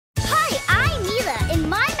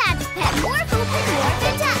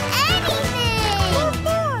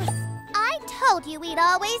we'd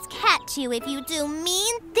always catch you if you do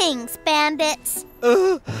mean things, Bandits.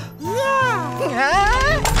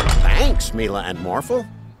 Thanks, Mila and Morphle.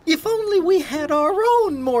 If only we had our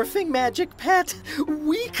own morphing magic pet,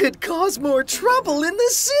 we could cause more trouble in the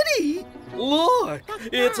city. Look,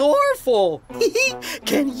 it's Orphle.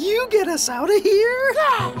 Can you get us out of here?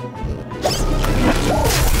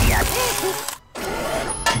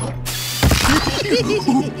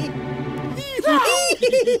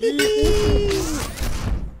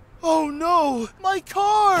 Oh no, my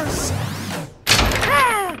cars!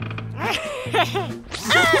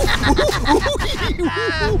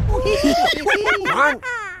 What?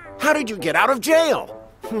 How did you get out of jail?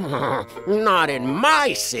 Not in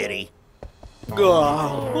my city.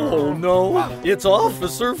 Oh no, it's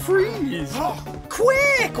Officer Freeze.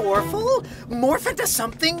 Quick, Orphle! Morph into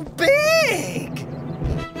something big!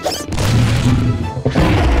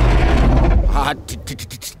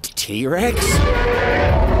 T-Rex?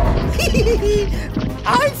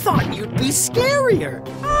 I thought you'd be scarier.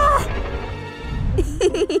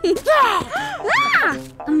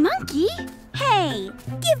 A monkey? Hey,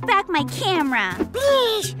 give back my camera.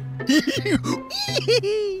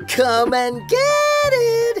 Come and get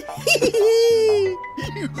it!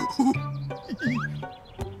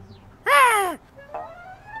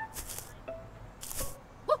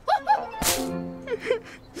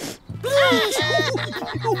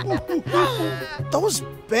 Those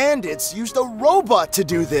bandits used a robot to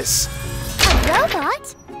do this. A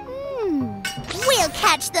robot? We'll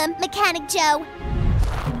catch them, Mechanic Joe.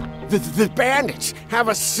 The bandits have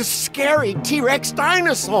a scary T-Rex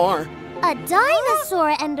dinosaur. A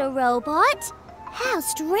dinosaur and a robot? How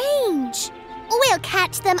strange. We'll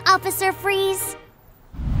catch them, Officer Freeze.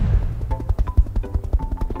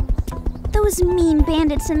 Those mean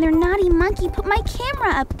bandits and their naughty monkey put my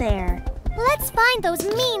camera up there. Let's find those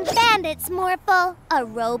mean bandits, Morphle. A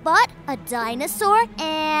robot, a dinosaur,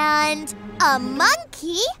 and a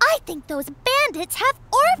monkey? I think those bandits have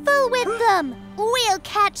Orphle with them. We'll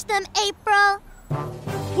catch them, April.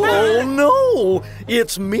 Oh no,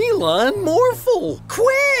 it's Mila and Morphle.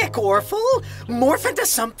 Quick, Orphle! Morph into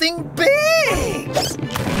something big!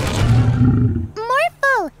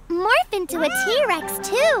 Morphle, morph into a T-Rex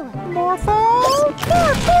too. Morphle!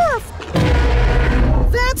 Morph, morph!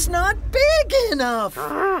 That's not big enough!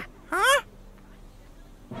 Morphle,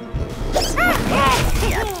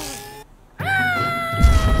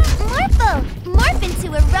 morph into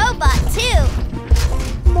a robot too.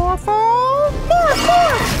 Morphle! Morph,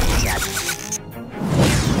 morph!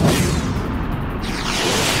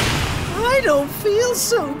 I don't feel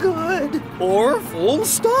so good. Orphle,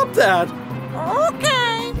 stop that.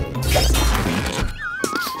 Okay.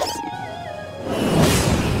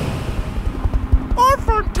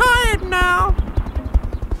 Orphle tired now.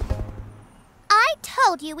 I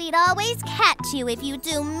told you we'd always catch you if you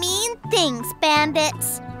do mean things,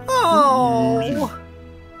 Bandits. Oh.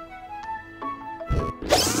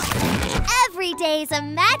 Every day's a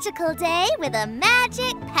magical day with a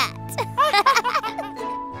magic pet.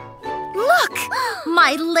 Look!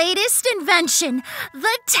 My latest invention,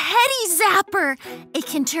 the Teddy Zapper. It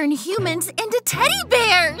can turn humans into teddy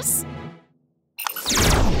bears.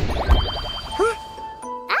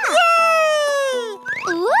 Yay!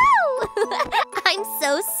 Woo! I'm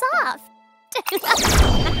so soft.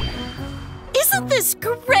 Isn't this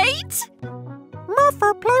great?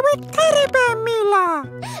 Morphle, play with Teddy Bear, Mila.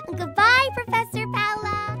 Goodbye, Professor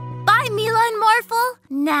Paula. Bye, Mila and Morphle.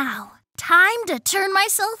 Now, time to turn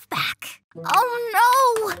myself back. Oh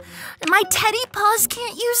no! My teddy paws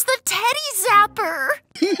can't use the Teddy Zapper.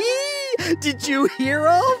 Did you hear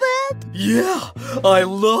all that? Yeah, I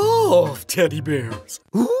love teddy bears.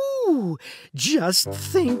 Ooh, just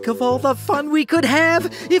think of all the fun we could have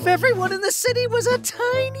if everyone in the city was a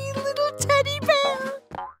tiny little teddy bear.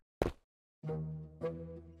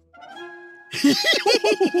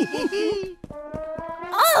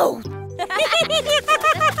 Oh!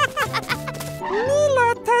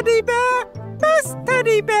 Mila teddy bear, best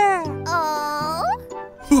teddy bear. Oh.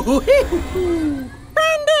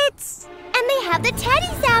 Bandits! And they have the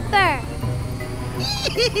Teddy Zapper.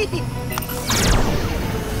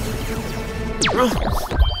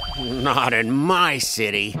 Not in my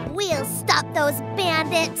city. We'll stop those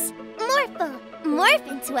bandits. Morphle, morph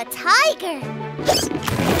into a tiger.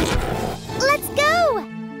 Let's go.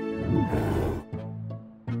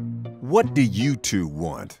 What do you two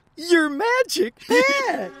want? Your magic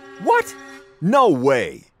pet. What? No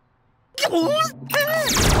way.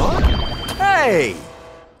 Hey!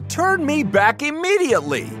 Turn me back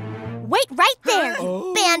immediately. Wait right there,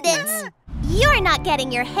 bandits. You're not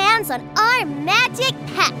getting your hands on our magic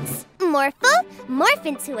pets. Morphle, morph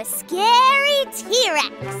into a scary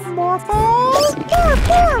T-Rex. Morphle, morph,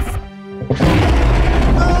 morph.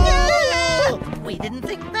 Oh, we didn't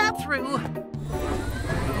think that through.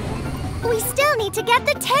 We still need to get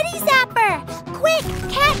the teddy zapper. Quick,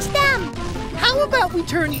 catch them. How about we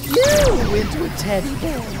turn you into a teddy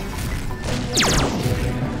bear?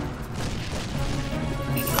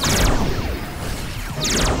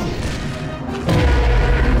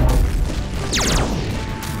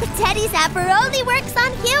 The teddy zapper only works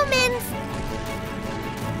on humans.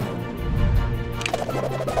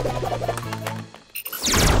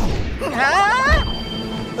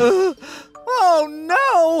 Oh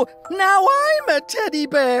no! Now I'm a teddy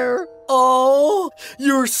bear! Oh,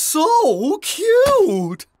 you're so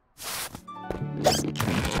cute!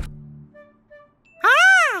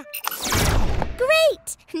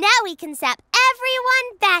 Great! Now we can zap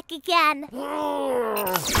everyone back again.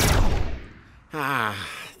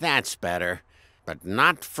 That's better. But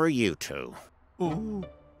not for you two.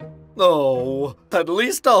 Oh, at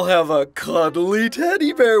least I'll have a cuddly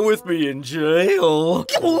teddy bear with me in jail.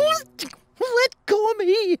 Let go of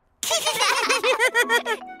me!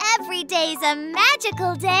 Every day's a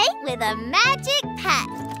magical day with a magic pet.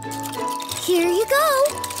 Here you go.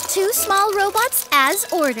 2 small robots as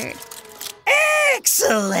ordered.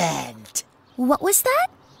 Excellent! What was that?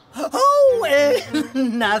 Oh,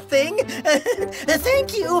 nothing.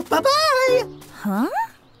 Thank you. Bye-bye. Huh?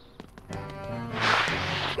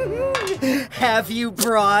 Have you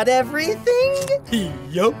brought everything?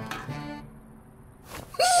 Yup.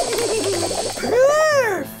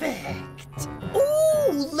 Perfect.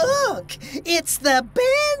 Ooh, look. It's the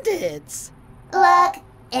Bandits. Look,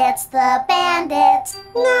 it's the Bandits.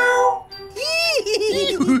 No.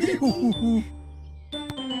 Ooh.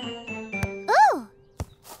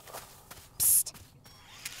 Psst.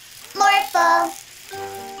 Morphle.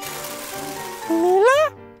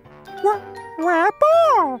 Mila? Where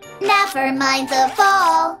ball? Never mind the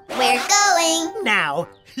ball. We're going. Now,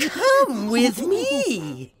 come with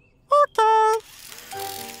me. Okay.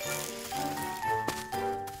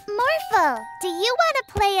 Morphle, do you want to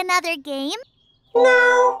play another game?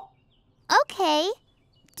 No. Okay.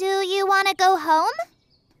 Do you want to go home?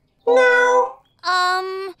 No.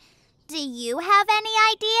 Do you have any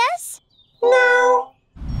ideas? No.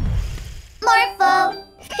 Morphle,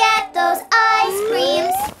 get those ice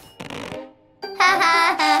creams. Ha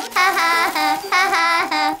ha ha ha ha ha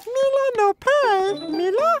ha. Mila no pay,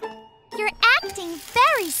 Mila. You're acting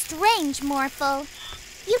very strange, Morphle.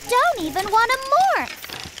 You don't even want to morph.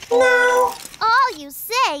 No. All you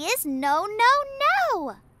say is no, no,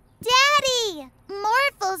 no. Daddy,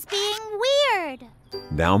 Morphle's being weird.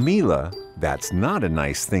 Now, Mila, that's not a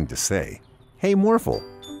nice thing to say. Hey, Morphle,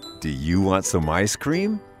 do you want some ice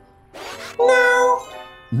cream? No.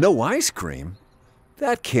 No ice cream?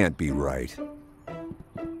 That can't be right.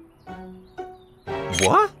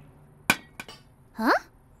 What? Huh?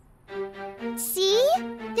 See?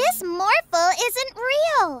 This Morphle isn't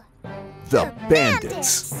real. The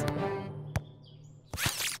Bandits.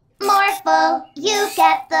 Morphle, you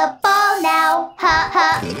get the ball now. Ha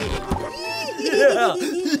ha. Yeah.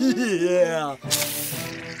 Yeah.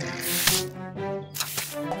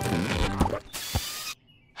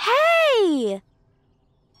 Hey!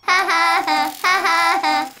 Ha ha ha ha ha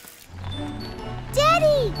ha.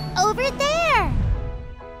 Daddy, over there.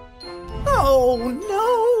 Oh, no.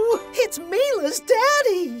 It's Mila's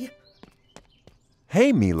daddy.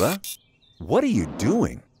 Hey, Mila, what are you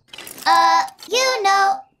doing? You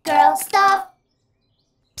know, girl stuff.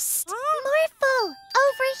 Psst, Morphle,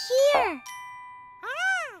 over here.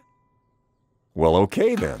 Well,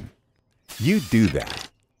 okay then. You do that.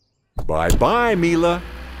 Bye-bye, Mila.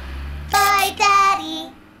 Bye,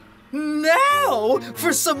 Daddy. Now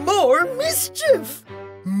for some more mischief.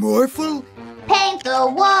 Morphle, Paint the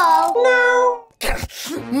wall. No.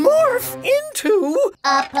 morph into...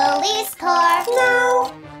 A police car.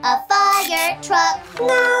 No. A fire truck.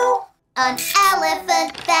 No. An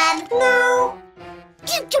elephant then. No.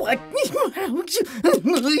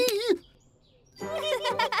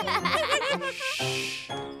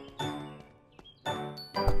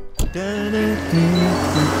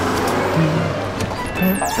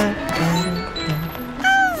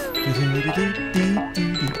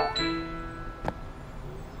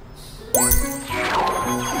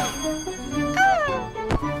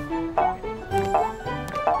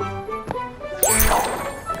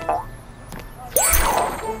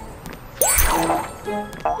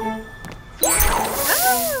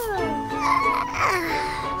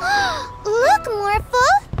 Look, Morphle.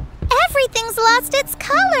 Everything's lost its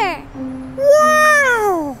color.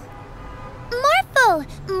 Wow! Morphle,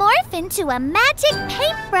 morph into a magic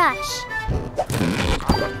paintbrush.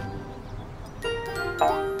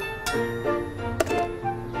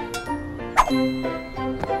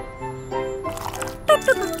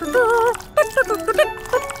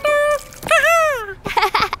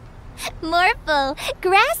 Morphle,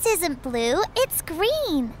 grass isn't blue, it's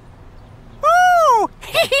green. Oh!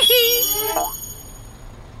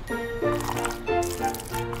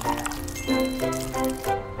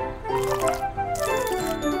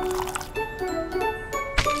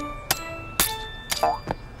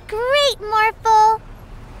 Great, Morphle.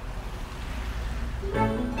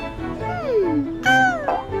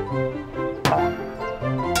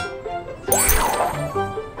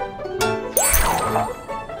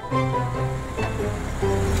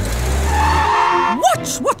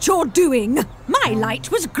 Watch what you're doing. My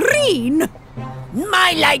light was green.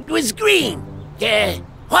 My light was green.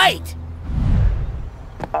 White.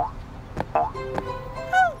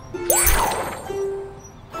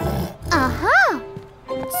 Uh-huh.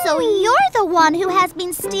 So you're the one who has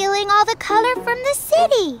been stealing all the color from the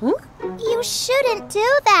city. You shouldn't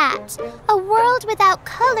do that. A world without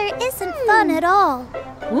color isn't fun at all.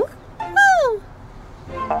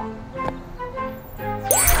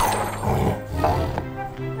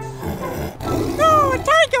 Oh,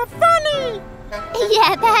 Tiger, funny!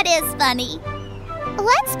 Yeah, that is funny.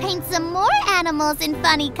 Let's paint some more animals in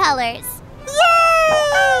funny colors.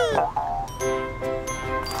 Yay!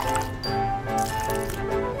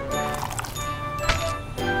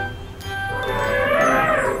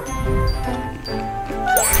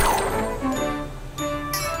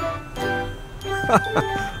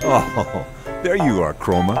 Oh, there you are,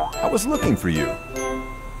 Chroma. I was looking for you.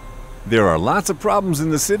 There are lots of problems in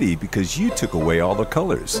the city because you took away all the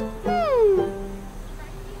colors.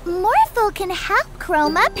 Morphle can help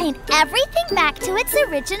Chroma paint everything back to its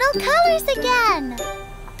original colors again.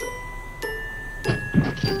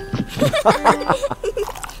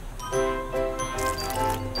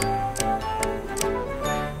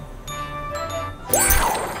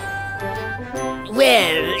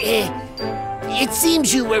 Well, it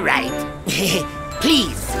seems you were right.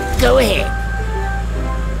 Please, go ahead.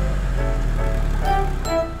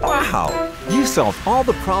 Wow, you solved all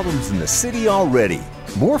the problems in the city already.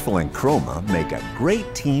 Morphle and Chroma make a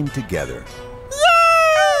great team together.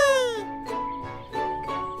 Yay!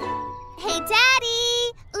 Hey,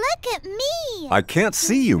 Daddy, look at me. I can't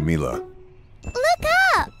see you, Mila. Look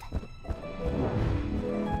up.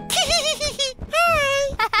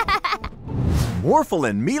 Morphle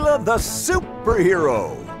and Mila, the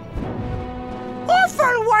superhero.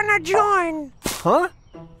 Orphle wanna join. Huh?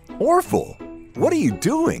 Orphle, what are you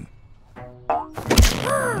doing?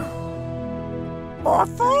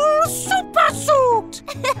 Orphle super suit.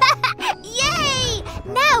 Yay!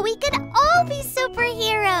 Now we can all be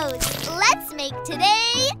superheroes. Let's make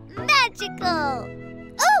today magical.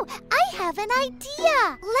 Oh, I have an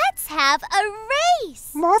idea. Let's have a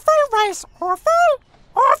race. Morphle race, Orphle.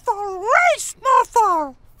 Orphle race,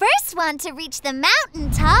 Morphle. First one to reach the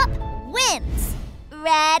mountaintop wins.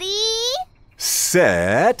 Ready?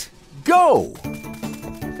 Set, go!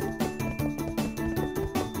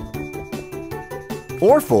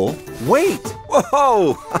 Orphle, wait!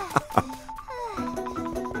 Whoa!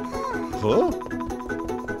 Huh?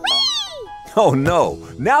 Oh no,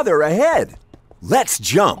 now they're ahead. Let's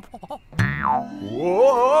jump. Whoa!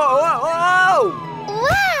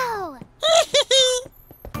 Wow!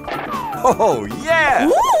 Oh yeah!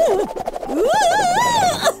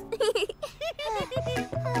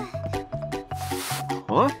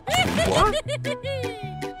 Huh? What?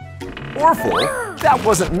 Orphle, that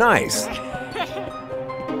wasn't nice.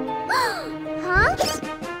 Huh?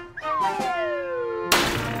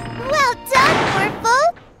 Well done, Orphle!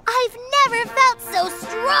 I've never felt so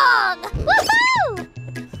strong! Woohoo!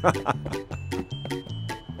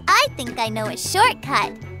 I think I know a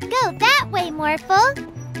shortcut. Go that way, Morphle.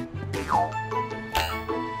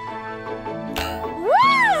 Woo!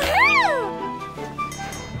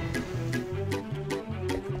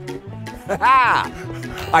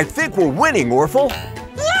 I think we're winning, Orphle.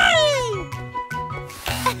 Yay!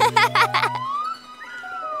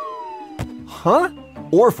 Huh?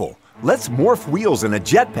 Orphle, let's morph wheels in a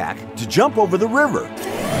jetpack to jump over the river.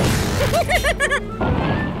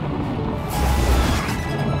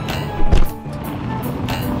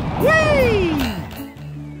 Yay!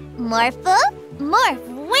 Morphle, morph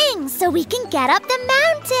wings so we can get up the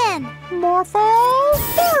mountain. Morphle,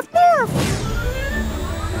 morph, morph.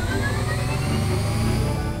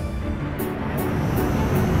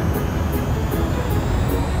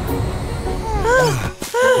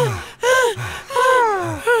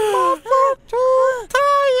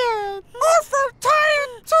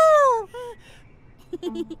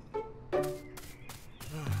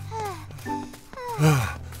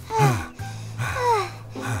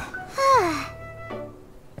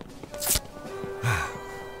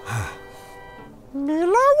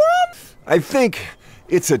 I think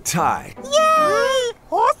it's a tie. Yay!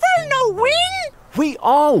 Orphle no win? We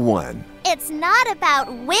all won. It's not about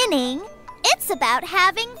winning. It's about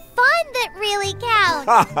having fun that really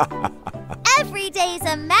counts. Every day's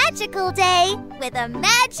a magical day with a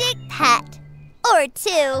magic pet. Or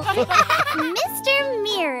two. Mr.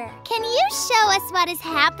 Mirror, can you show us what is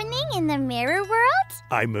happening in the mirror world?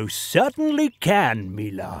 I most certainly can,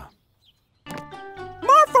 Mila.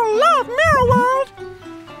 Morphle love Mirror World.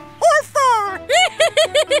 Orphle!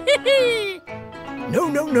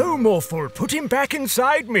 No, Morphle. Put him back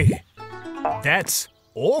inside me. That's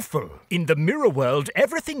Orphle. In the mirror world,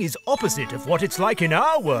 everything is opposite of what it's like in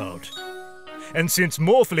our world. And since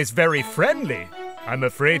Morphle is very friendly, I'm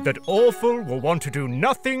afraid that Orphle will want to do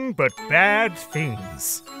nothing but bad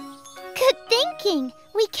things. Good thinking.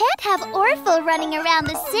 We can't have Orphle running around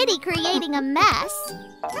the city creating a mess.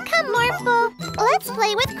 Come, Morphle. Let's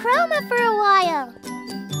play with Chroma for a while.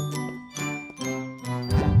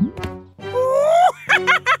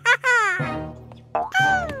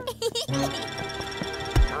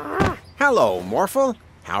 Hello, Morphle.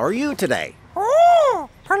 How are you today? Oh,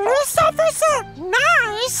 police officer,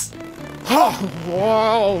 nice. Oh,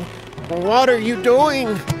 whoa! What are you doing?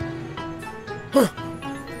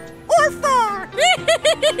 Orphle!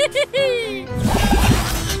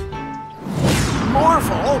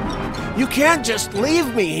 Morphle, you can't just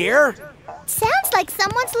leave me here. Sounds like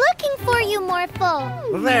someone's looking for you,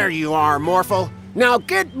 Morphle. There you are, Morphle. Now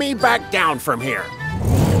get me back down from here.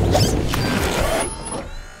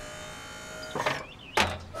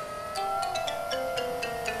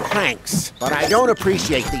 Thanks, but I don't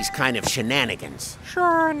appreciate these kind of shenanigans.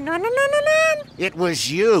 Sure, no. It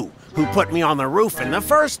was you who put me on the roof in the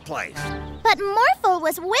first place. But Morphle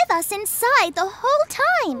was with us inside the whole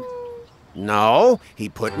time. No, he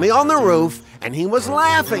put me on the roof and he was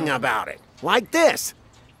laughing about it, like this.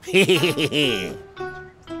 Oh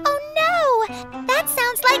no! That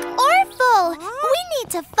sounds like Orphle! We need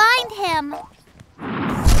to find him.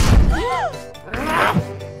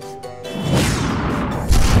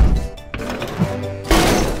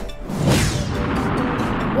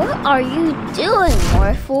 What are you doing,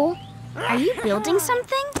 Morphle? Are you building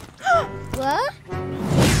something? What?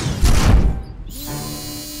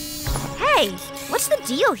 Hey, what's the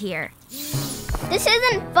deal here? This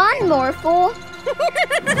isn't fun, Morphle.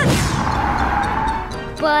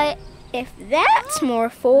 But if that's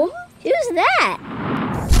Morphle, who's that?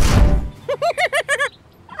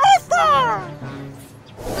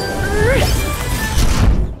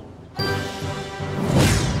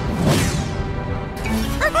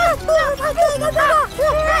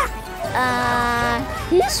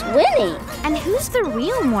 Who's winning? And who's the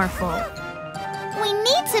real Morphle? We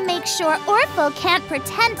need to make sure Orphle can't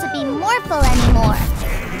pretend to be Morphle anymore.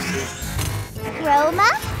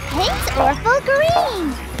 Chroma, paint Orphle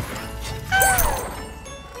green.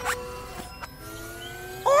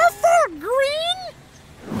 Orphle green?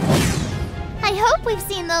 I hope we've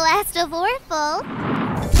seen the last of Orphle.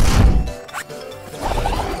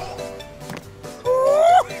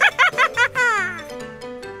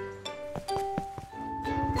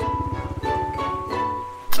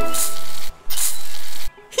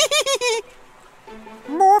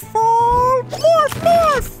 Morphle!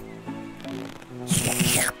 Morph!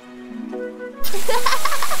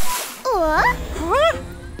 Huh?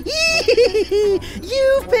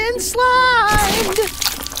 You've been slimed!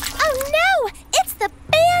 Oh no! It's the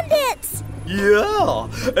bandits! Yeah,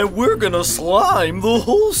 and we're gonna slime the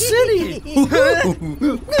whole city.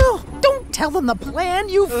 No, don't tell them the plan,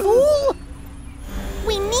 you fool!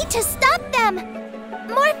 We need to stop them!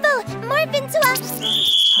 Morphle, morph into a...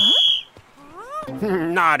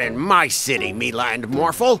 Not in my city, Mila and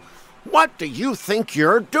Morphle. What do you think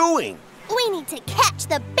you're doing? We need to catch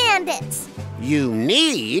the bandits! You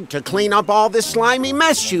need to clean up all this slimy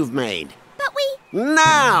mess you've made. But we...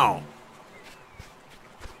 Now!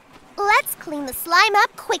 Let's clean the slime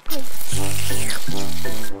up quickly.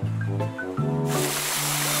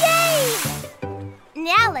 Yay!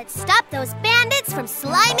 Now let's stop those bandits from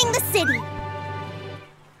sliming the city.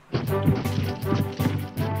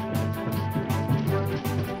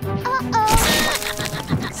 Uh-oh.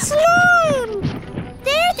 Slime!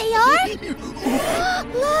 There they are!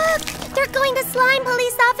 Look! They're going to slime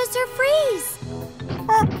Police Officer Freeze!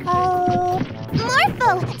 Uh-oh!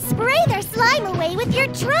 Morphle, spray their slime away with your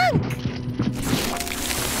trunk!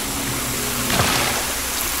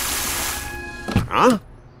 Huh?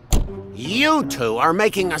 You two are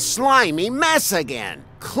making a slimy mess again.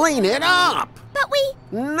 Clean it up! But we...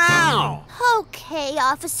 Now! Okay,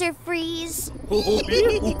 Officer Freeze.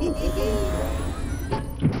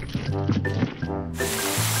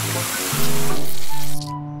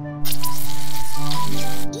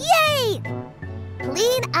 Yay!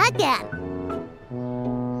 Clean again.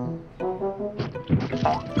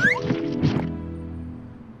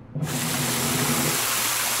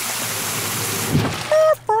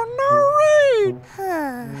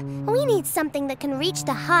 We need something that can reach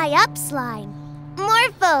the high-up slime.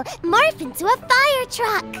 Morphle, morph into a fire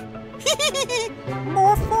truck.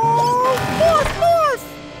 Morphle! Morph, morph!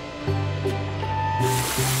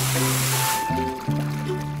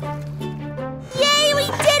 Yay, we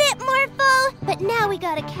did it, Morphle! But now we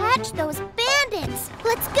gotta catch those bandits.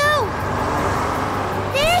 Let's go!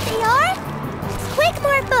 There they are! Quick,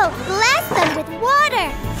 Morphle! Blast them with water!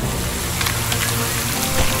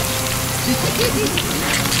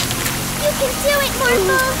 You can do it,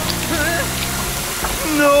 Morphle!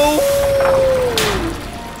 No!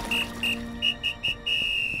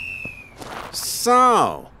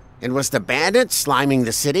 So, it was the bandits sliming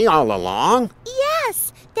the city all along?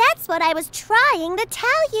 Yes, that's what I was trying to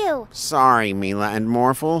tell you. Sorry, Mila and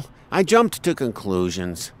Morphle. I jumped to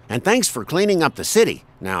conclusions. And thanks for cleaning up the city.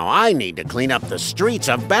 Now I need to clean up the streets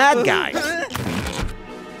of bad guys.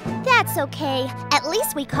 That's okay. At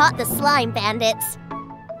least we caught the slime bandits.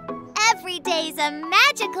 Every day's a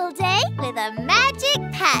magical day with a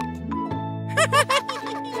magic pet.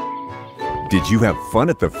 Did you have fun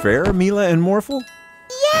at the fair, Mila and Morphle?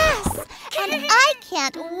 Yes! And I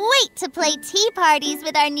can't wait to play tea parties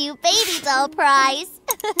with our new baby doll prize.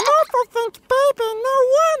 Morphle thinks baby no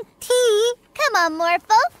want tea. Come on,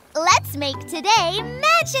 Morphle. Let's make today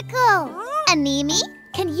magical. Animi,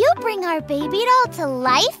 can you bring our baby doll to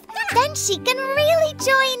life? Then she can really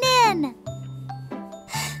join in.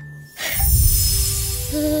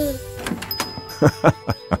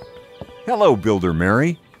 Hello, Builder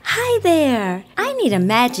Mary. Hi there. I need a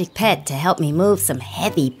magic pet to help me move some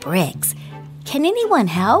heavy bricks. Can anyone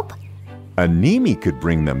help? Animi could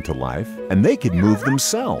bring them to life, and they could move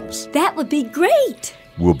themselves. That would be great.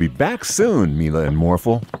 We'll be back soon, Mila and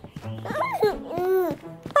Morphle.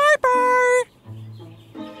 Bye-bye.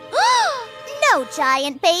 No,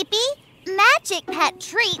 giant baby. Magic pet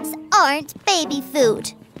treats aren't baby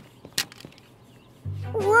food.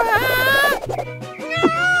 Morph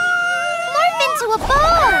into a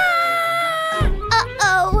ball!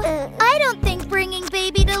 Uh-oh. I don't think bringing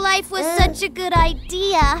baby to life was such a good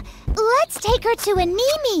idea. Let's take her to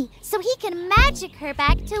Animi so he can magic her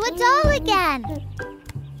back to a doll again.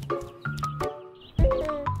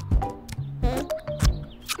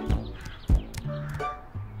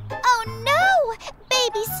 Oh no!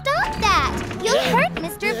 Baby, stop that! You'll hurt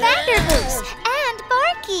Mr. Vanderboos and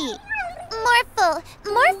Barky. Morphle,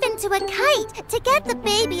 morph into a kite to get the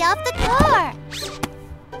baby off the car.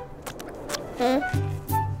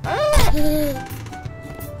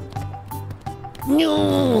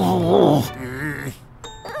 No.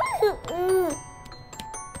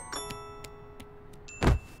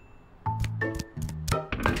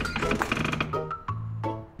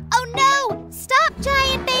 Oh no! Stop,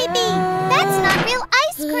 giant baby! That's not real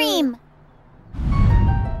ice cream.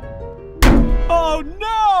 Oh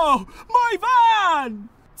no! My van!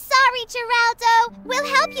 Sorry, Geraldo. We'll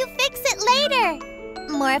help you fix it later.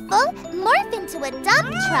 Morphle, morph into a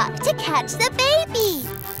dump truck to catch the baby.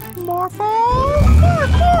 Morphle!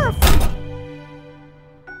 Morph, morph!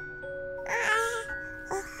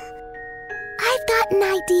 I've got an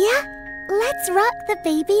idea. Let's rock the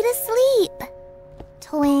baby to sleep.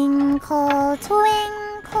 Twinkle,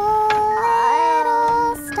 twinkle,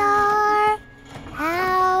 little star,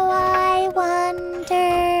 how I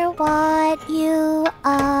wonder what you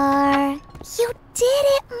are. You did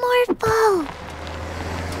it, Morphle!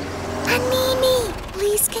 Animi,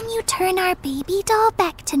 please can you turn our baby doll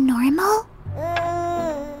back to normal?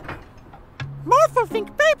 Morphle think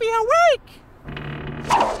baby awake.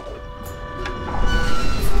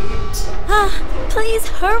 Please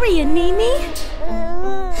hurry, Animi.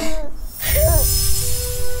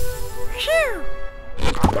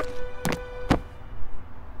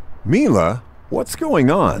 Mila, what's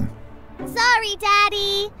going on? Sorry,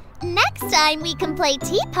 Daddy. Next time we can play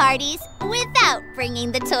tea parties without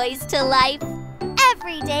bringing the toys to life.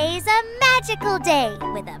 Every day's a magical day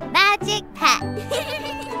with a magic pet.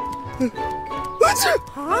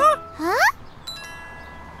 Huh?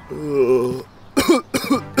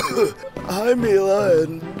 Hi, Mila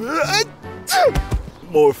and...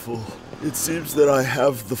 Morphle, it seems that I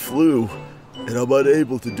have the flu, and I'm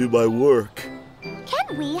unable to do my work.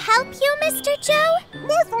 Can we help you, Mr. Joe?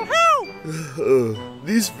 Morphle, help!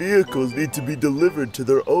 These vehicles need to be delivered to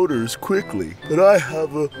their owners quickly, but I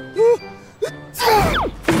have a...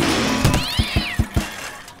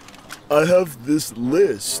 I have this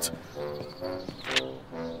list.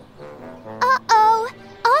 Uh-oh!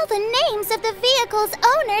 All the names of the vehicle's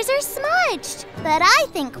owners are smudged. But I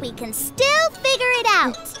think we can still figure it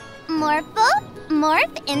out. Morphle,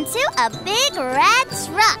 morph into a big red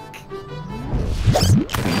truck.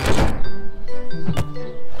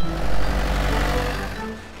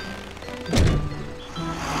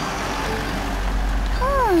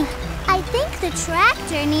 I think the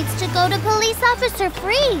tractor needs to go to Police Officer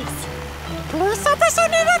Freeze. Police officer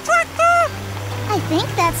need a tractor? I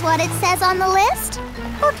think that's what it says on the list.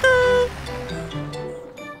 Okay.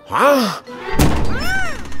 Huh?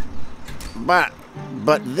 But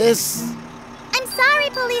this... I'm sorry,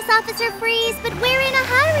 Police Officer Freeze, but we're in a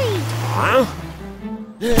hurry. Huh?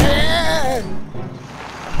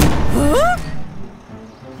 Huh?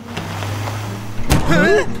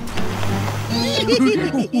 Huh?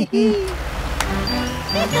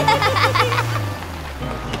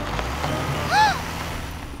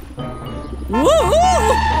 Whoa!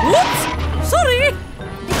 Whoops! Sorry!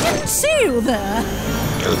 I didn't see you there.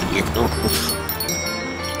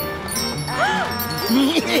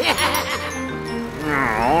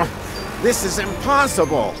 Oh, this is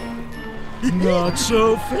impossible. Not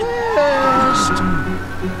so fast.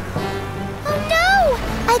 Oh no!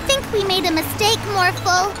 I think we made a mistake,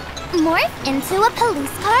 Morphle. Morph into a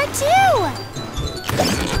police car too.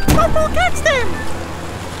 Morphle, catch them!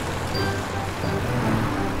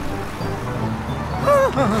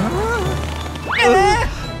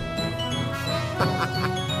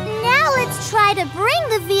 Now let's try to bring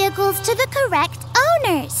the vehicles to the correct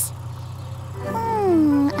owners.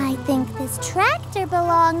 I think this tractor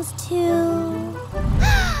belongs to...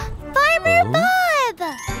 Farmer Bob!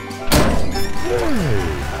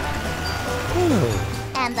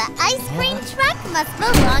 And the ice cream truck must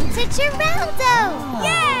belong to Geraldo!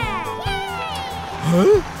 Yeah!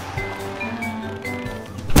 Huh?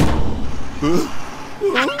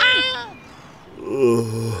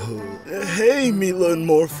 Hey, Mila and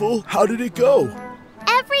Morphle, how did it go?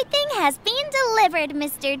 Everything has been delivered,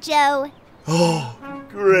 Mr. Joe. Oh,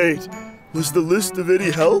 great. Was the list of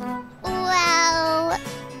any help? Well...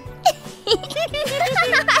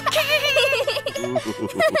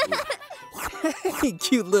 Hey,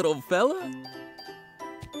 cute little fella.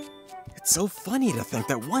 It's so funny to think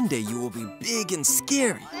that one day you will be big and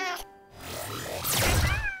scary.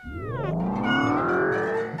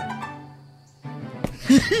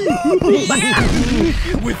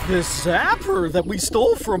 With this zapper that we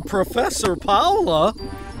stole from Pofessor Paula,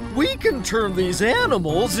 we can turn these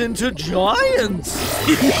animals into giants.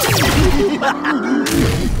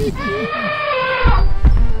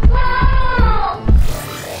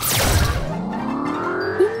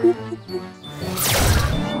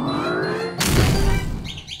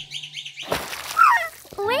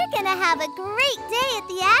 We're gonna have a great day at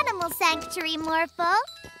the animal sanctuary, Morphle.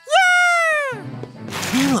 Yeah!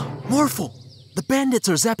 Mila, Morphle, the bandits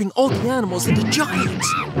are zapping all the animals into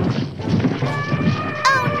giants.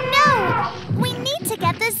 Oh no! We need to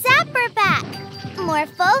get the zapper back.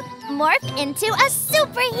 Morphle, morph into a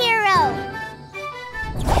superhero.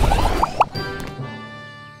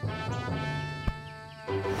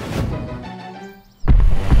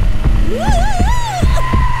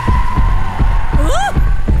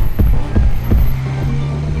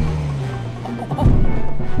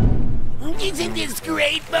 Isn't this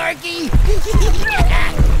great, Marky?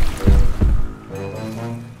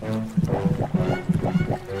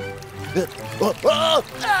 Oh no!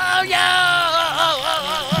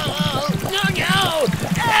 No, no!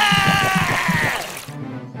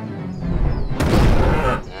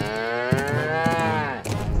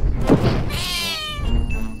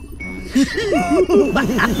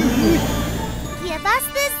 Give us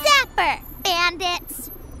the zapper, bandits.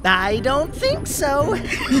 I don't think so.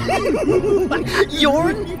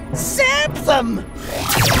 Yorn, zap them!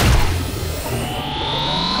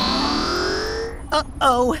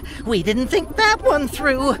 Uh-oh, we didn't think that one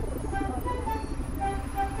through.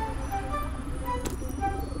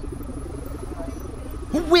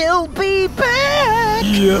 We'll be back!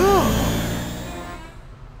 Yeah!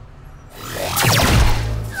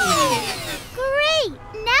 Great!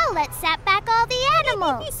 Now let's zap back all the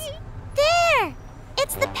animals. There!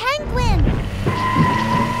 It's the penguin!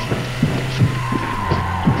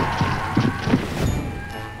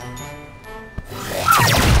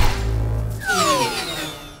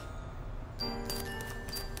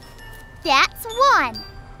 That's one.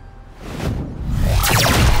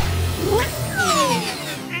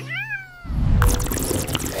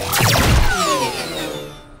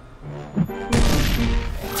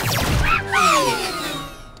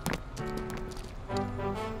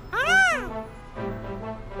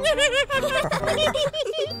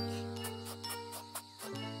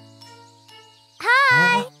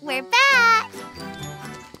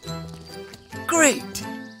 great.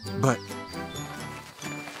 But...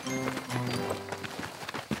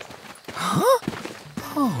 Huh?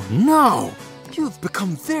 Oh no! You've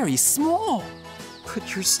become very small.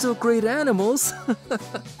 But you're still great animals.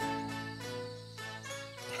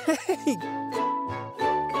 Hey!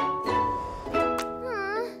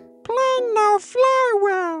 Plane no fly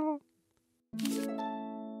well.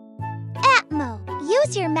 Atmo,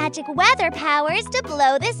 use your magic weather powers to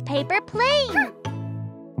blow this paper plane.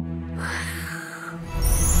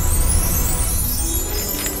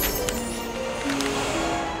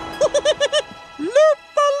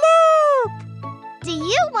 Loop-a-loop! Do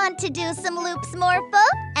you want to do some loops, Morphle,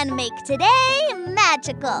 and make today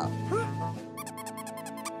magical?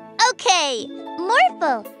 Okay,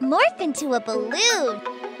 Morphle, morph into a balloon.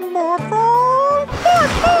 Morphle,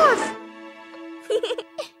 morph!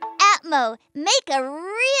 Atmo, make a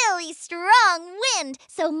really strong wind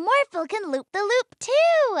so Morphle can loop the loop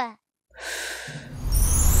too.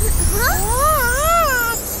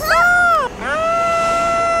 Huh? Stop!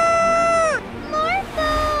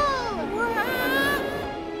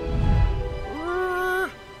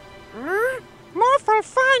 Morphle,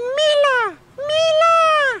 find Mila!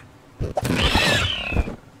 Mila!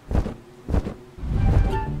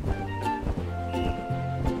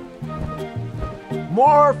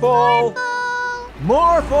 Morphle!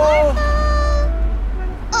 Morphle!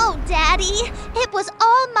 Oh, Daddy, it was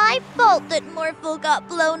all my fault that Morphle got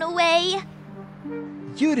blown away.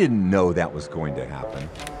 You didn't know that was going to happen.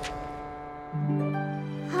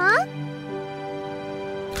 Huh?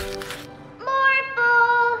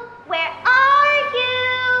 Morphle, where are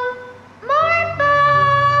you? Morphle!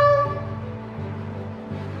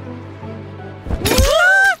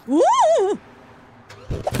 Woo!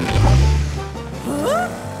 Huh?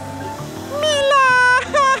 Mila!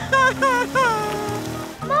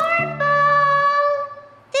 Morphle!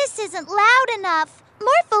 This isn't loud enough.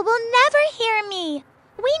 Morphle will never hear me.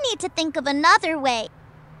 We need to think of another way.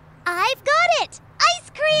 I've got it!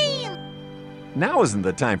 Ice cream! Now isn't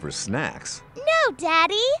the time for snacks. No,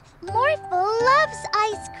 Daddy. Morphle loves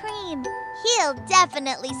ice cream. He'll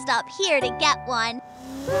definitely stop here to get one.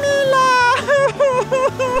 Mila!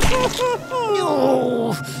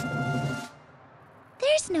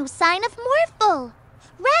 There's no sign of Morphle.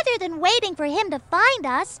 Rather than waiting for him to find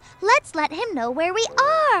us, let's let him know where we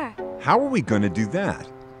are. How are we going to do that?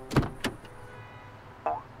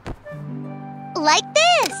 Like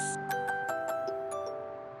this.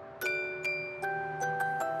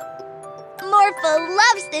 Morphle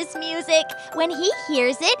loves this music. When he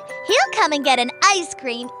hears it, he'll come and get an ice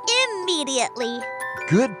cream immediately.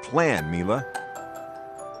 Good plan, Mila.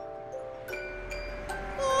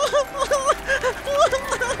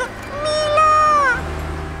 Mila!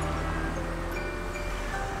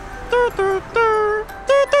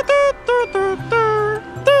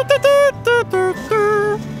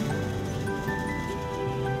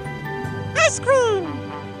 Ice cream!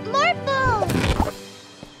 Morphle!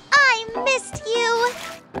 I missed you.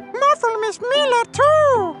 Morphle missed Mila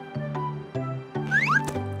too.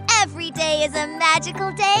 Every day is a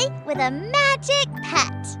magical day with a magic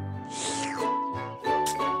pet.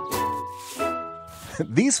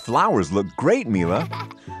 These flowers look great, Mila.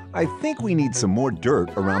 I think we need some more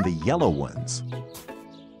dirt around the yellow ones.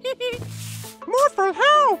 Morphle,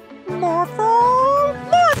 help! Morphle!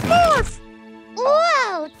 Morph, morph!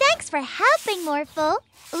 Whoa! Thanks for helping, Morphle.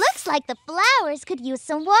 Looks like the flowers could use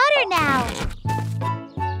some water now.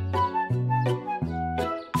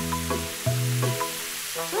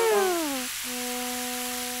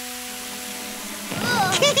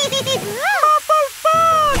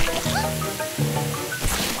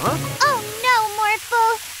 Huh? Oh no,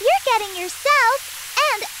 Morphle! You're getting yourself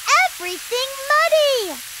and everything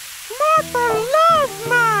muddy! Morphle loves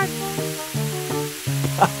mud!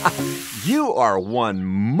 You are one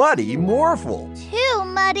muddy Morphle. Too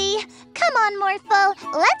muddy. Come on, Morphle.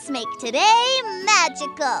 Let's make today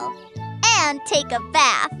magical. And take a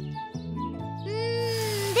bath.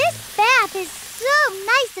 This bath is so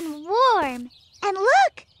nice and warm. And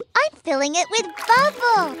look, I'm filling it with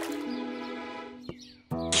bubbles.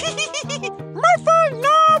 Morphle,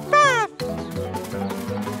 no bath!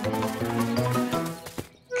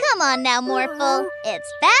 Come on now, Morphle.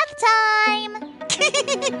 It's bath time.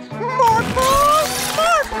 Morphle!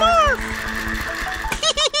 Morph, morph!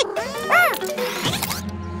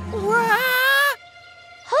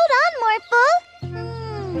 Hold on, Morphle.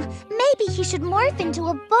 Maybe he should morph into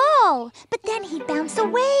a ball, but then he'd bounce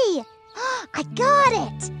away. I got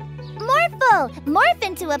it. Morphle, morph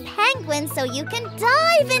into a penguin so you can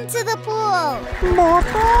dive into the pool.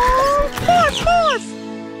 Morphle! Morph, morph!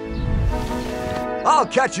 I'll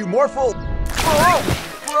catch you, Morphle.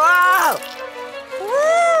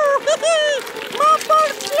 Morphle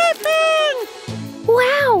slipping!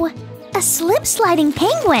 Wow! A slip-sliding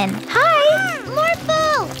penguin. Hi!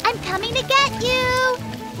 Morphle! I'm coming to get you!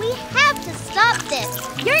 We have to stop this.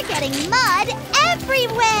 You're getting mud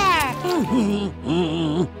everywhere!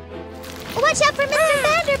 Watch out for Mr.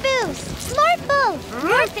 Vanderboost! Morphle!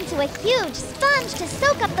 Morph into a huge sponge to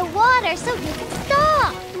soak up the water so you can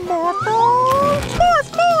stop! Morphle!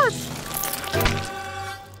 Morph, morph!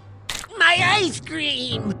 My ice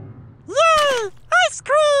cream! Yay! Ice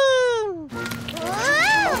cream!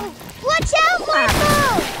 Whoa! Watch out,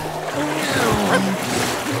 Morphle!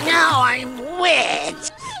 Now I'm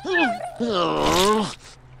wet!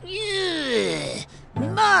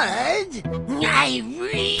 Mud? I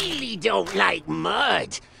really don't like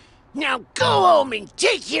mud. Now go home and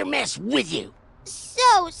take your mess with you.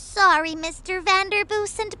 So sorry, Mr.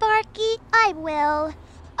 Vanderboost and Barky. I will.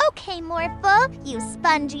 Okay, Morphle, you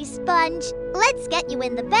spongy sponge. Let's get you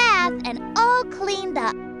in the bath and all cleaned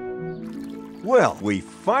up. Well, we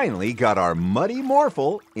finally got our muddy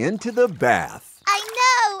Morphle into the bath. I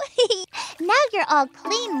know! Now you're all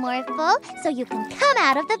clean, Morphle, so you can come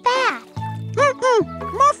out of the bath.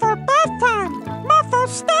 Morphle bath time! Morphle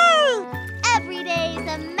stay! Every day's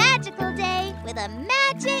a magical day with a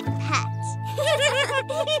magic pet.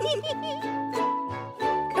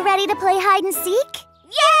 Ready to play hide and seek?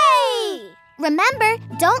 Yay! Remember,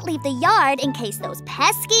 don't leave the yard in case those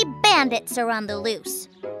pesky bandits are on the loose.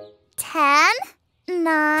 10,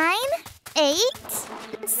 9, 8,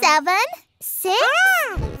 7, 6,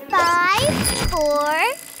 5,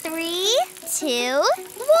 4, 3, 2,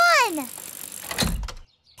 1.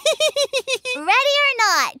 Ready or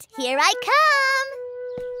not, here I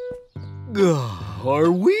come.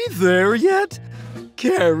 Are we there yet?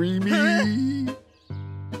 Carry me.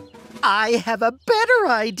 I have a better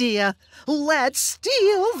idea. Let's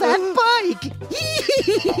steal that bike.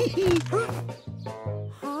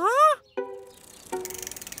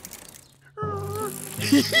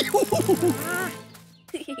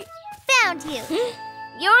 Found you.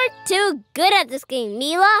 You're too good at this game,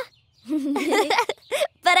 Mila.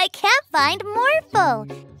 But I can't find Morphle.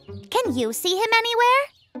 Can you see him anywhere?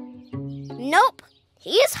 Nope.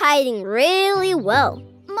 He's hiding really well.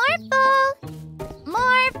 Morphle!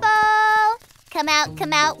 Morphle! Come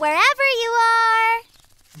out wherever you are.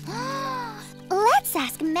 Let's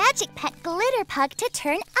ask Magic Pet Glitterpug to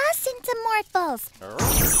turn us into Morphles.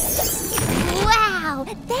 Wow,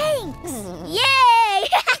 thanks. Yay!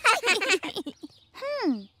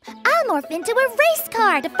 I'll morph into a race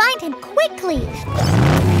car to find him quickly.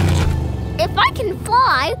 If I can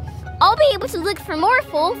fly, I'll be able to look for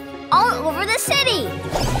Morphle all over the city.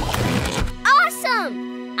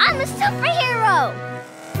 Awesome! I'm a superhero!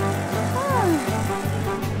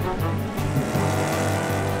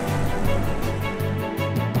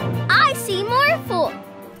 I see Morphle!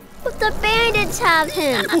 But the bandits have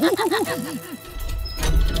him!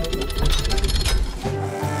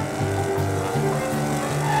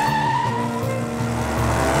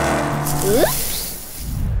 Oops!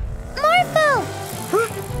 Morphle!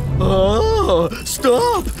 Ah,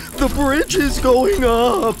 stop! The bridge is going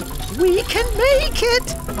up! We can make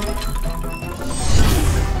it!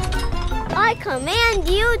 I command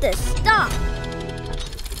you to stop!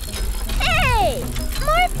 Hey!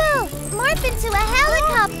 Morphle! Morph into a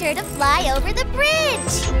helicopter to fly over the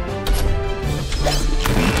bridge!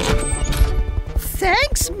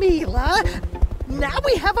 Thanks, Mila! Now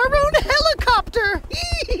we have our own helicopter!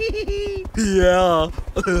 Yeah.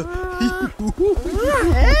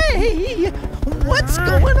 Hey! What's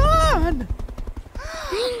going on?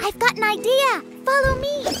 I've got an idea! Follow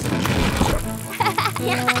me!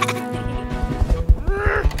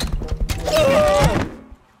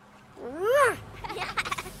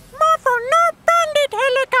 Morphle, no bandit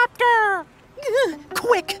helicopter!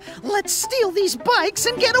 Quick! Let's steal these bikes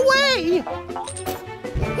and get away!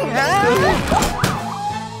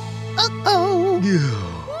 Uh-oh!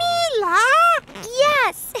 Mila!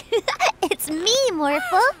 Yes! It's me,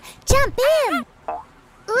 Morphle! Jump in!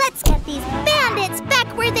 Let's get these bandits back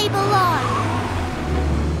where they belong!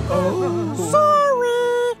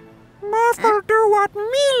 Sorry! Morphle do what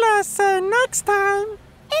Mila say next time.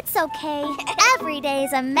 It's okay. Every day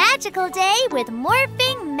is a magical day with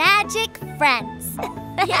morphing magic friends.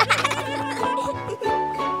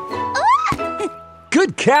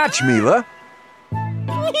 Good catch, Mila.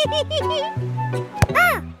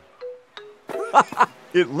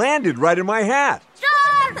 It landed right in my hat.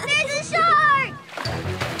 Shark! There's a shark!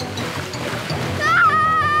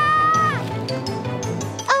 Ah!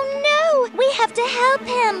 Oh no! We have to help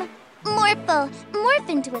him. Morphle Morphle, morph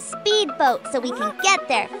into a speedboat so we can get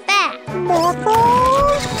there fast. Morphle,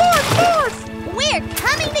 morph, morph! We're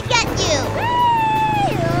coming to get you!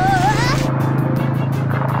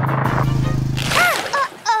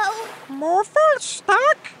 Uh-oh! Morphle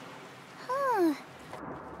stuck? Huh.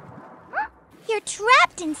 You're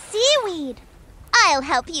trapped in seaweed. I'll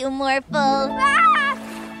help you, Morphle.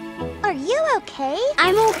 Are you okay?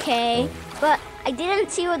 I'm okay, but I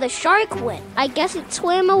didn't see where the shark went. I guess it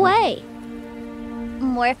swam away.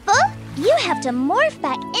 Morphle, you have to morph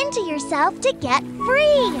back into yourself to get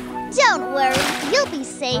free. Don't worry, you'll be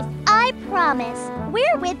safe, I promise.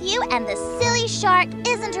 We're with you and the silly shark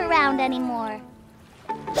isn't around anymore.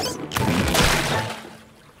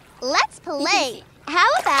 Let's play. How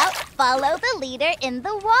about follow the leader in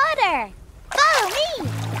the water? Follow me.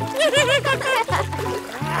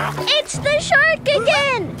 It's the shark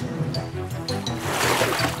again!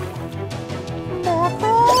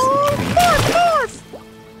 Morphle, morph, morph!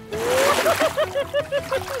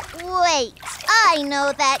 Wait, I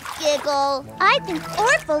know that giggle. I think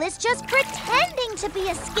Orphle is just pretending to be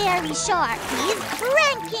a scary shark. He's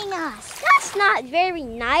pranking us. That's not very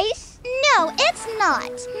nice. No, it's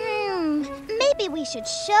not. Maybe we should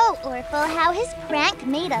show Orphle how his prank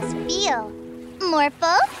made us feel.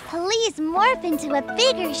 Morphle, please morph into a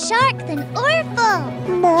bigger shark than Orphle.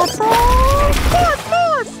 Morphle, morph,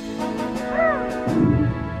 morph!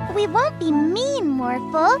 We won't be mean,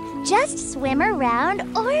 Morphle. Just swim around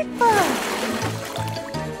Orphle.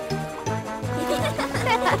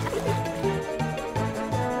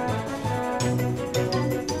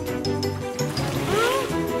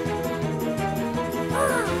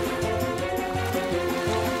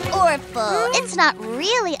 Orphle, it's not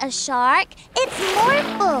really a shark. It's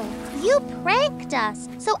Morphle. You pranked us,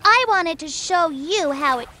 so I wanted to show you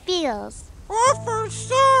how it feels. Orphle,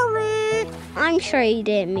 sorry. I'm sure you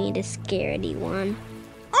didn't mean to scare anyone.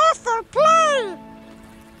 Orphle, play.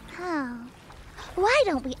 Oh. Why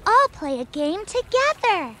don't we all play a game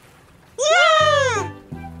together? Yeah!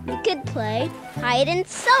 We could play hide and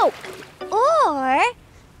soak. Or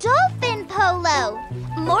dolphin polo.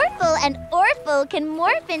 Morphle and Orphle can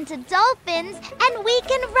morph into dolphins and we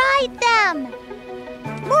can ride them.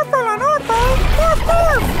 Morphle and Orphle, morph,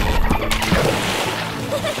 morph!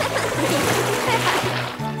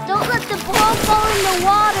 Don't let the ball fall in the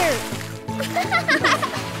water.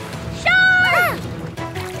 Shark!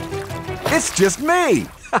 It's just me!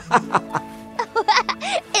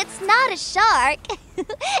 It's not a shark.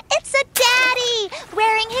 It's a daddy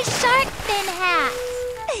wearing his shark fin hat.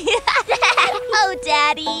 Oh,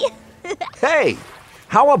 Daddy. Hey,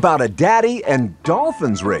 how about a daddy and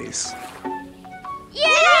dolphins race?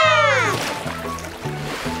 Yeah!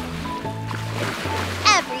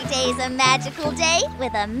 Every day's a magical day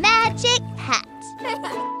with a magic pet.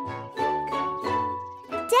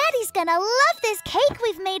 Daddy's gonna love this cake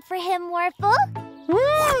we've made for him, Morphle.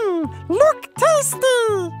 Look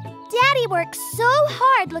tasty! Daddy works so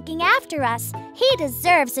hard looking after us. He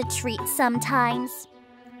deserves a treat sometimes.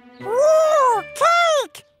 Whoa,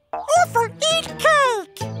 cake! Orphle, eat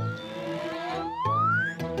cake!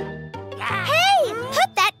 Hey,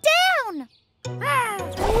 put that down!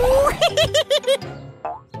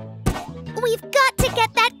 We've got to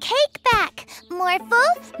get that cake back.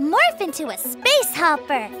 Morphle, morph into a space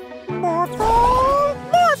hopper. Morphle,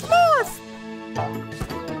 morph, morph!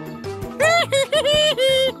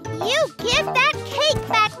 You give that cake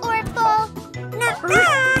back, Orphle.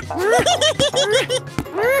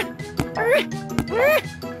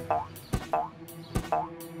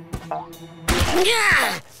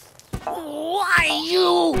 Why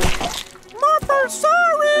you? Morphle,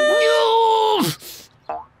 sorry! You!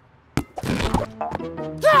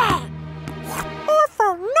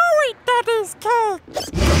 Orphle, no eat Daddy's cake!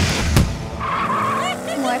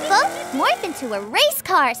 Morphle, morph into a race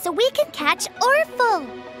car so we can catch Orphle.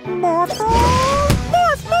 Morphle,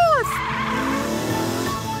 morph, morph!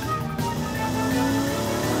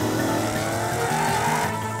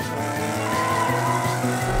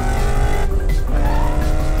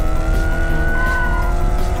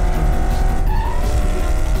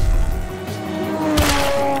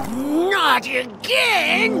 Not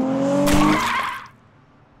again!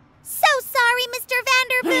 So sorry, Mr.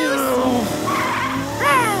 Vanderboos.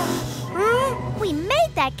 We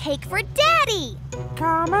made that cake for Daddy.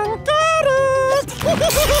 Come and get it!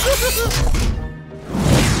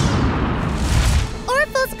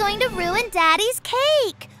 Orphle's going to ruin Daddy's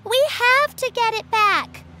cake. We have to get it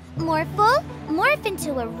back. Morphle, morph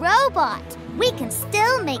into a robot. We can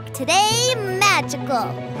still make today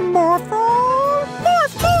magical. Morphle,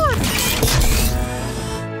 morph, morph!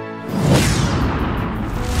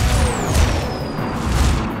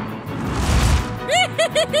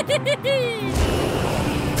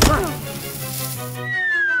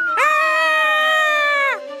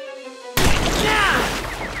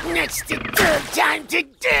 That's the third time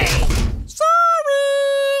today!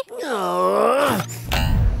 Sorry! Oh.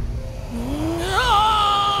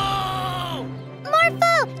 No!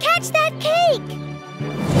 Morphle, catch that cake!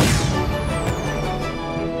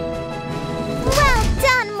 Well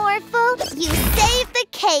done, Morphle. You saved the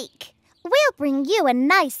cake. We'll bring you a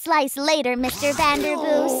nice slice later, Mr.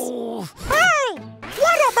 Vanderboos. Hey!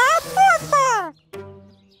 What about Morphle?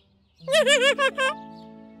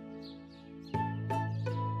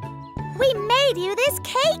 We made you this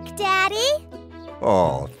cake, Daddy.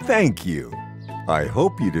 Oh, thank you. I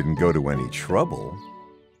hope you didn't go to any trouble.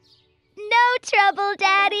 No trouble,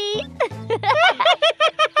 Daddy.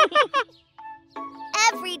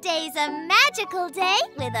 Every day's a magical day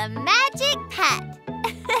with a magic pet.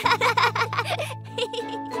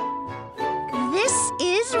 This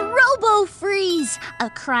is Robo-Freeze, a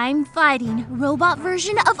crime-fighting robot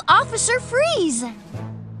version of Officer Freeze.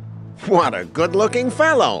 What a good-looking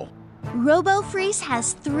fellow. Robo-Freeze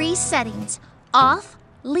has 3 settings: off,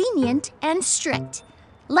 lenient, and strict.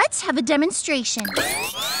 Let's have a demonstration.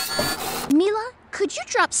 Mila, could you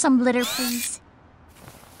drop some litter, please?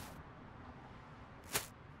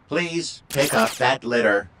 Please pick up that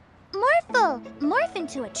litter. Morphle, morph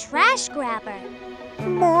into a trash grabber.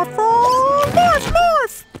 Morphle, morph,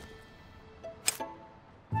 morph!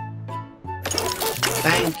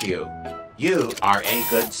 Thank you. You are a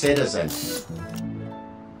good citizen.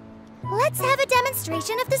 Let's have a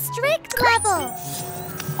demonstration of the strict level.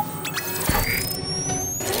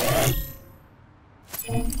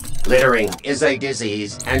 Littering is a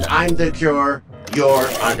disease, and I'm the cure. You're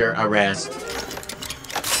under arrest.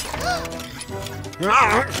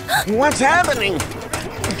 What's happening?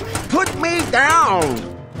 Put me down!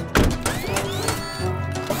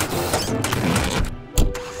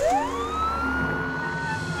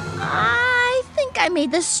 I think I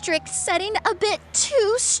made the strict setting a bit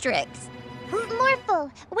too strict.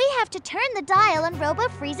 Morphle, we have to turn the dial on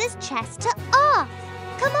Robo-Freeze's chest to off.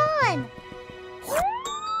 Come on.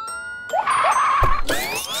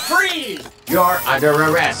 Freeze! You're under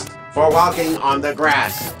arrest for walking on the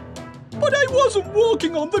grass. But I wasn't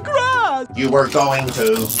walking on the grass! You were going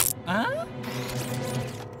to. Huh?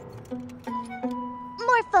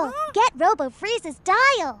 Morphle, get Robo-Freeze's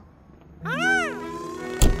dial.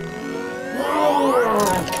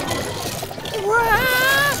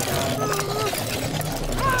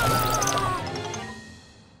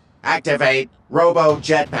 Activate Robo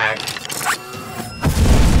Jetpack.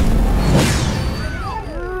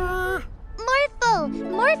 Morphle,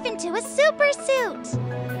 morph into a super suit.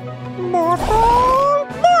 Morphle,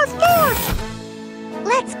 morph, morph!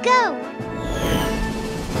 Let's go.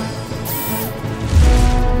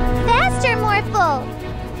 Faster, Morphle.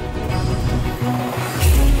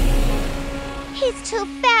 He's too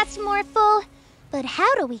fast, Morphle. But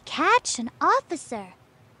how do we catch an officer?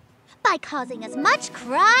 By causing as much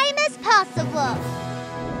crime as possible.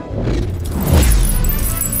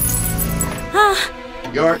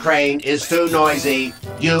 Your crane is too noisy.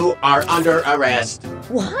 You are under arrest.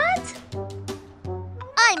 What?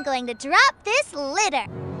 I'm going to drop this litter.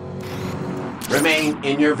 Remain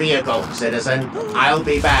in your vehicle, citizen. I'll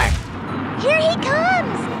be back. Here he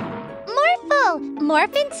comes. Morphle,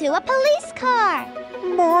 morph into a police car.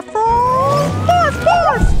 Morphle, morph,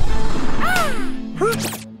 morph!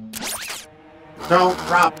 Don't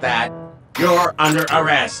drop that. You're under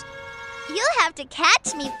arrest. You'll have to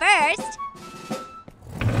catch me first.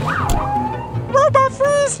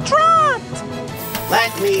 Robo-Freeze trapped!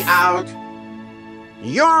 Let me out.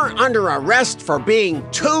 You're under arrest for being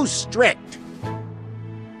too strict.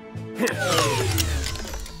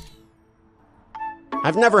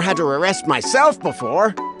 I've never had to arrest myself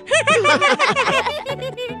before.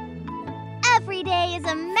 Every day is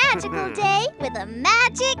a magical day with a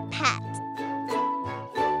magic pet.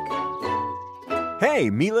 Hey,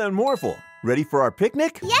 Mila and Morphle, ready for our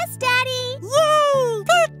picnic? Yes, Daddy! Yay!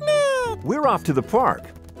 Picnic! We're off to the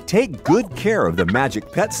park. Take good care of the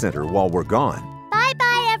Magic Pet Center while we're gone.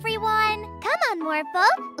 Bye-bye, everyone. Come on, Morphle.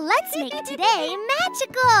 Let's make today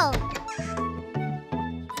magical.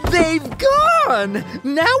 They've gone!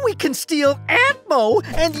 Now we can steal Atmo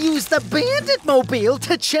and use the Bandit Mobile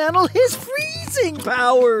to channel his freezing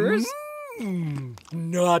powers.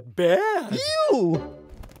 Not bad. You!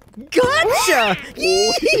 Gotcha!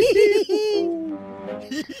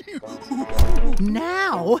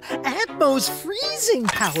 Now, Atmo's freezing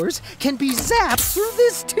powers can be zapped through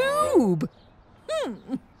this tube.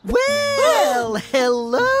 Well,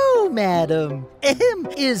 hello, madam.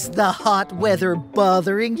 Is the hot weather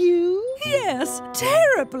bothering you? Yes,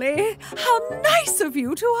 terribly. How nice of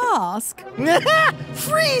you to ask.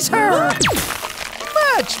 Freeze her!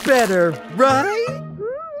 Much better, right?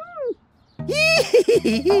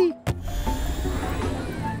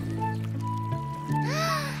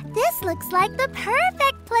 This looks like the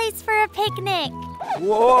perfect place for a picnic.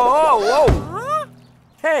 Whoa! Huh?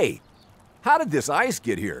 Hey, how did this ice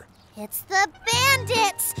get here? It's the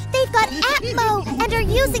Bandits! They've got Atmo and are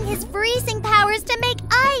using his freezing powers to make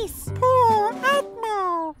ice! Poor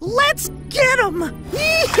Atmo! Let's get him!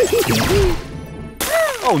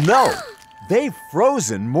 Oh no! They've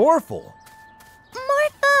frozen Morphle!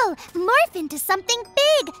 Morphle! Morph into something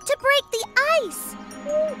big to break the ice!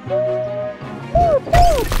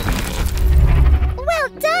 Well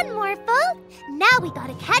done, Morphle! Now we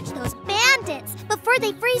gotta catch those bandits before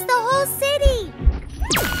they freeze the whole city!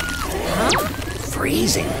 Huh?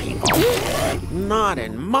 Freezing people? Not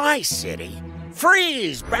in my city.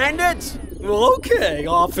 Freeze, bandits! Okay,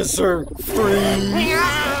 officer. Freeze.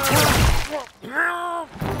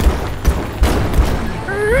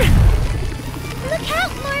 Look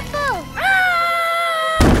out, Morphle!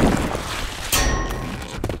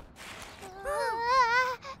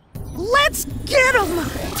 Let's get him!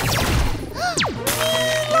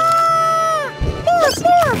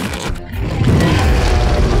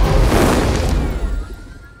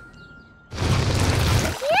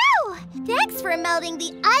 Thanks for melting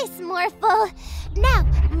the ice, Morphle. Now,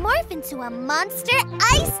 morph into a monster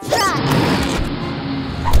ice truck.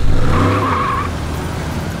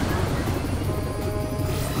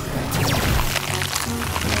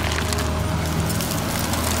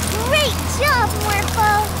 Great job,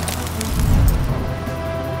 Morphle.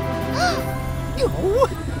 Oh,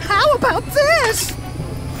 how about this?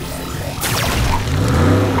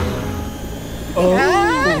 Oh.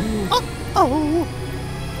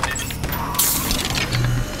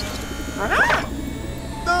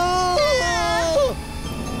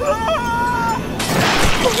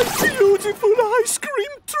 A beautiful ice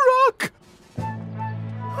cream truck!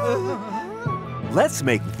 Let's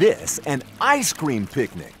make this an ice cream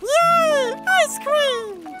picnic. Yay! Ice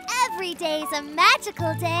cream! Every day's a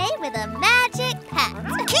magical day with a magic pet.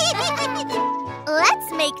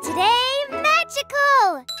 Let's make today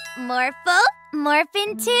magical. Morphle, morph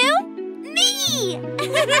into me!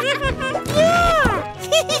 Yeah!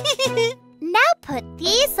 Now put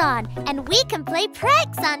these on, and we can play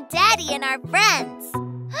pranks on Daddy and our friends.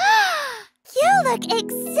 You look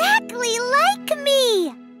exactly like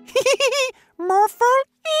me! Morphle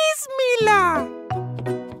is Mila!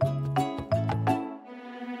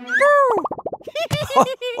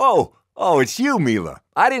 Oh, it's you, Mila.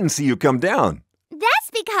 I didn't see you come down.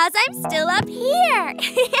 That's because I'm still up here.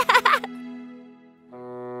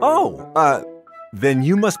 Then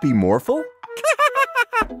you must be Morphle?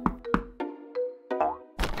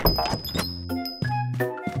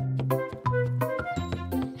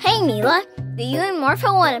 Hey, Mila, do you and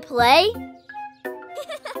Morphle want to play?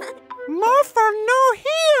 Morphle no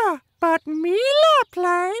here, but Mila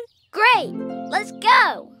play. Great, let's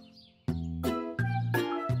go.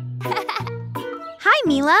 Hi,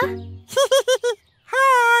 Mila.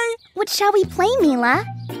 Hi. What shall we play, Mila?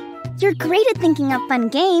 You're great at thinking of fun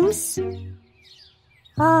games.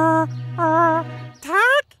 Tag?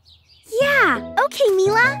 Yeah, okay,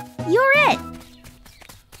 Mila. You're it.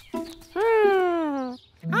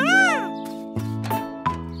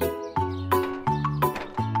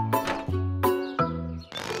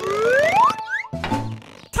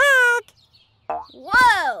 Tag!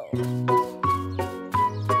 Whoa!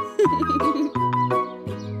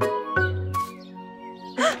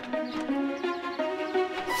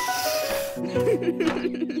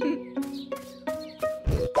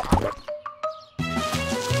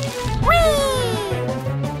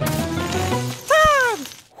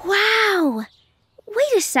 Wow!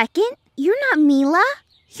 Wait a second. You're not Mila.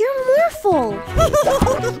 You're Morphle.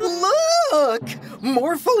 Look!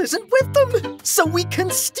 Morphle isn't with them, so we can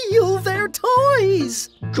steal their toys.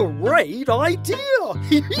 Great idea.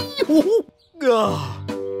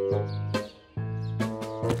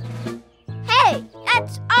 Hey,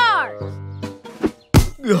 that's ours.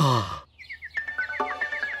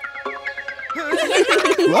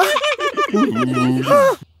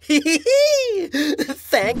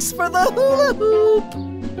 Thanks for the hula hoop.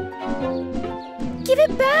 Give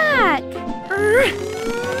it back.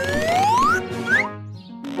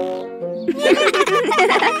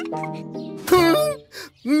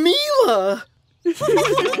 Mila!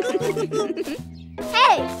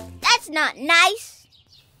 Hey, that's not nice.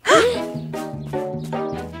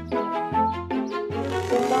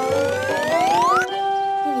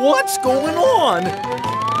 What's going on?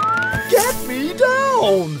 Get me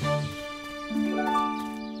down!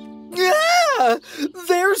 Yeah!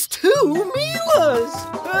 There's 2 Milas!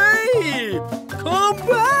 Hey! Come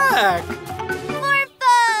back!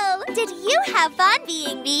 Morphle! Did you have fun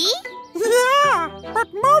being me? Yeah,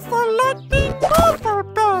 but Morphle liked being Morphle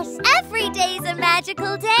best. Every day's a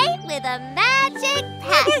magical day with a magic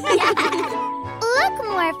pet. Look,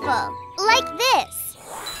 Morphle, like this.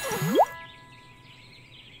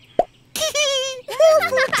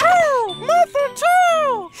 Morphle too! Morphle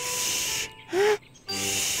too!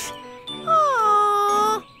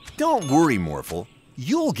 Aww. Don't worry, Morphle.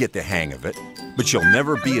 You'll get the hang of it, but you'll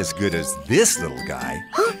never be as good as this little guy.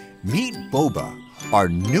 Meet Boba, our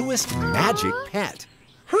newest magic pet.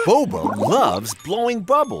 Boba loves blowing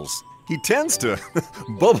bubbles. He tends to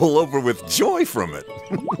bubble over with joy from it.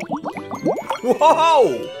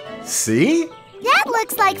 Whoa! See? That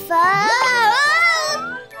looks like fun.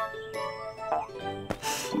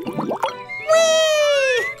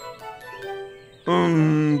 Whee!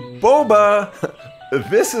 Boba,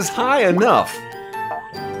 this is high enough.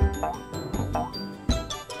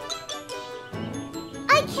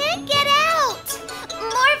 I can't get out.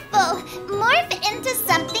 Morphle, morph into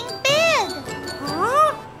something big.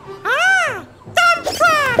 Huh? Ah! Dump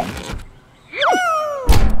truck!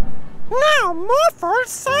 Now Morphle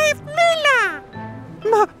saved Mila!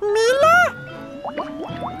 Mila?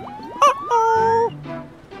 Uh-oh!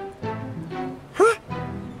 Huh?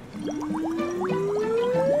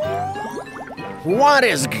 What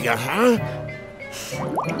is... Huh?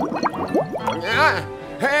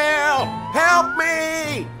 Help! Help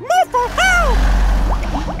me! Morphle, help!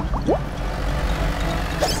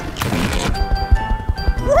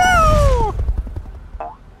 Whoa!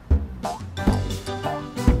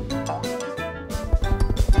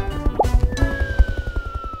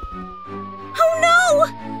 Oh no!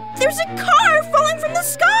 There's a car falling from the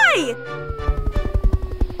sky!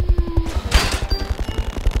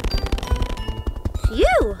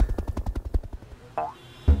 Phew!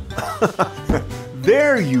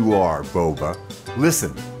 There you are, Boba.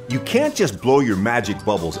 Listen, you can't just blow your magic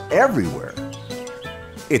bubbles everywhere.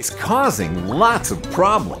 It's causing lots of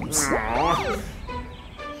problems.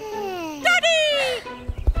 Daddy!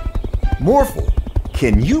 Morphle,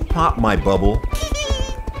 can you pop my bubble?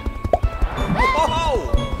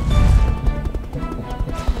 Whoa!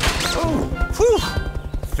 Oh, whew.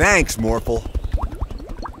 Thanks, Morphle.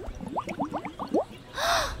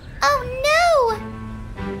 Oh no!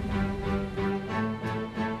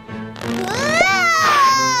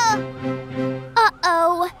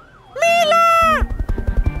 Uh-oh. Mila!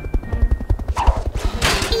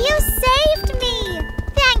 You saved me!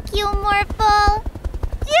 Thank you, Morphle!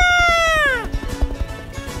 Yeah!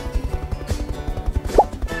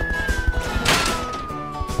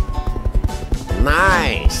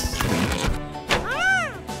 Nice.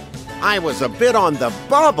 I was a bit on the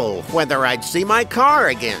bubble whether I'd see my car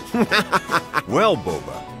again. Well,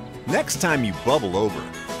 Boba, next time you bubble over,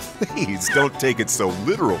 please don't take it so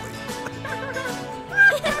literally.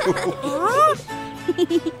 Yay!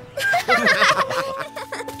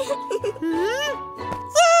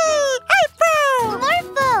 April!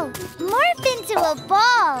 Morphle! Morph into a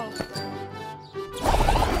ball!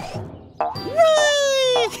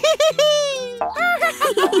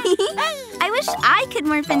 I wish I could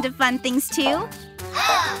morph into fun things too.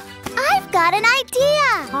 I've got an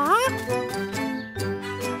idea! Huh?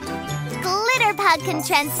 Glitterpug can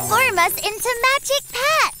transform us into magic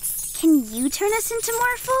pets! Can you turn us into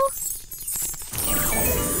Morphle?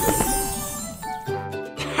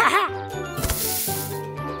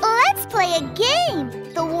 Let's play a game!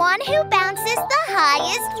 The one who bounces the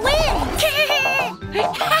highest wins!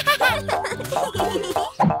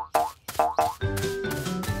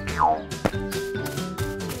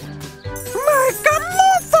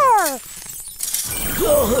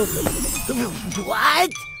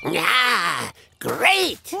 What? Ah,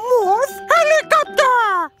 great! Morph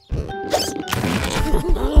helicopter!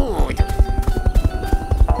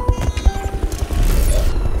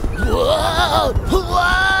 Whoa!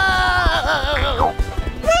 Whoa!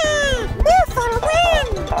 Hey! Morphle win!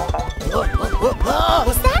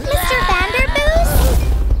 Is that Mr. Vanderboos?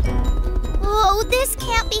 Oh, this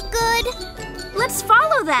can't be good. Let's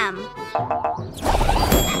follow them.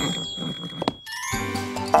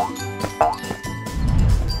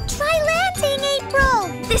 Try landing, April!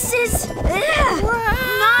 This is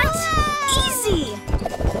not easy.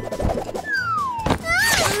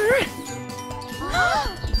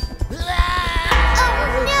 Oh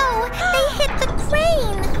no! They hit the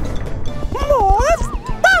crane! Morph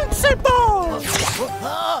bouncy ball!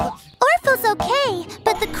 Orphle's okay,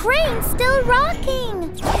 but The crane's still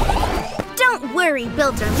rocking. Don't worry,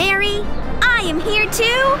 Builder Mary. I am here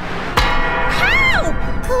to help!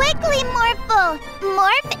 Quickly, Morphle!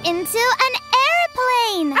 Morph into an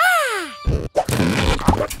airplane!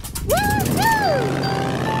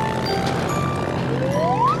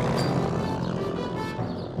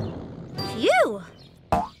 Phew!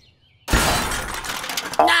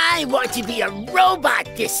 I want to be a robot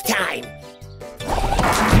this time.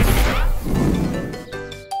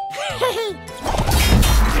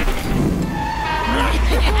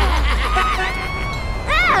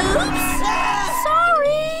 Oops!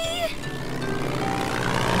 Sorry!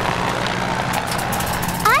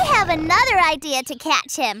 I have another idea to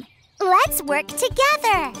catch him. Let's work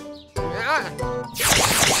together.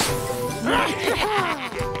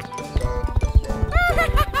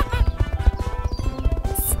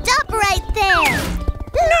 Stop right there!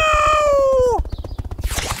 No!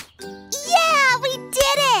 Yeah, we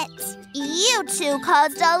did it! You two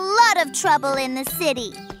caused a lot of trouble in the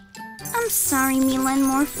city. I'm sorry, Mila and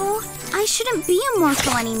Morphle. I shouldn't be a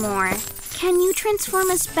Morphle anymore. Can you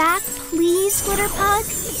transform us back, please, Glitter Pug?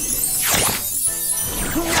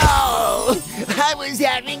 No! I was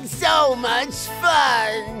having so much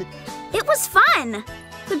fun! It was fun,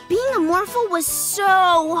 but being a Morphle was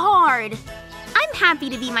so hard. I'm happy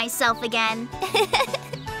to be myself again.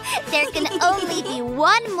 There can only be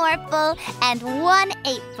one Morphle and one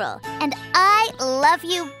April, and I love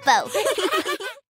you both.